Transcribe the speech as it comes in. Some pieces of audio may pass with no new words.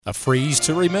A freeze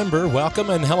to remember. Welcome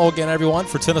and hello again, everyone,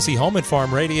 for Tennessee Home and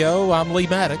Farm Radio. I'm Lee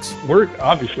Maddox. We're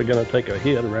obviously going to take a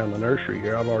hit around the nursery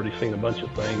here. I've already seen a bunch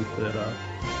of things that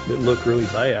look really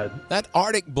bad. That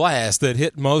Arctic blast that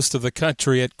hit most of the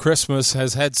country at Christmas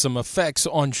has had some effects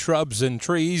on shrubs and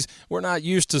trees we're not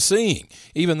used to seeing.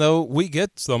 Even though we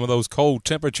get some of those cold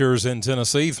temperatures in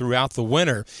Tennessee throughout the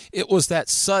winter, it was that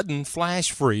sudden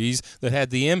flash freeze that had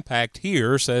the impact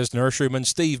here, says nurseryman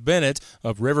Steve Bennett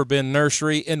of Riverbend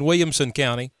Nursery in Williamson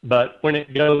County. But when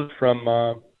it goes from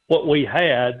what we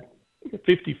had,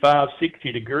 55,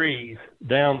 60 degrees,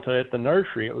 down to at the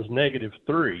nursery, it was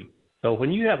 -3. So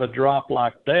when you have a drop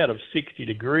like that of 60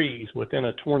 degrees within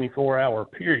a 24-hour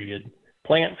period,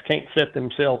 plants can't set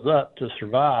themselves up to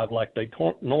survive like they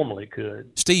normally could.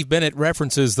 Steve Bennett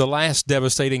references the last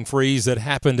devastating freeze that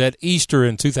happened at Easter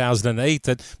in 2008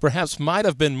 that perhaps might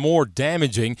have been more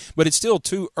damaging, but it's still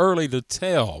too early to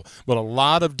tell. But a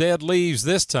lot of dead leaves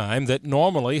this time that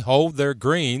normally hold their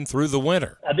green through the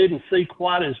winter. I didn't see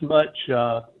quite as much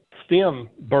stem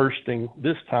bursting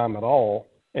this time at all.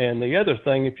 And the other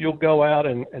thing, if you'll go out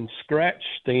and scratch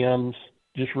stems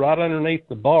just right underneath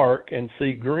the bark and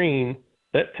see green,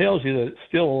 that tells you that it's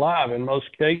still alive in most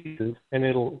cases, and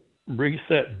it'll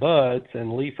reset buds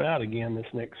and leaf out again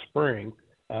this next spring.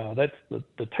 That's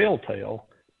the telltale,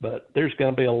 but there's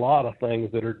going to be a lot of things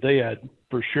that are dead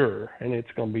for sure, and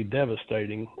it's going to be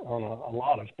devastating on a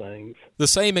lot of things. The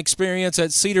same experience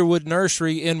at Cedarwood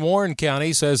Nursery in Warren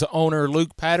County, says owner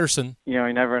Luke Patterson.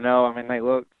 You never know. I mean, they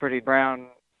look pretty burnt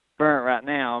right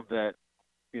now, but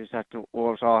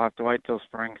we'll just all have to wait till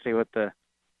spring, see what the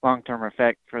long-term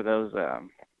effect for those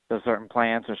certain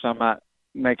plants, or some might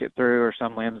make it through, or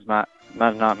some limbs might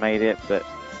have not made it. But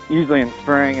usually in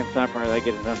spring and summer, they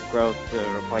get enough growth to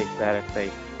replace that if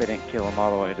they didn't kill them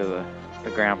all the way to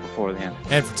the ground before then.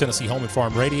 And for Tennessee Home and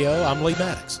Farm Radio, I'm Lee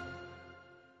Maddox.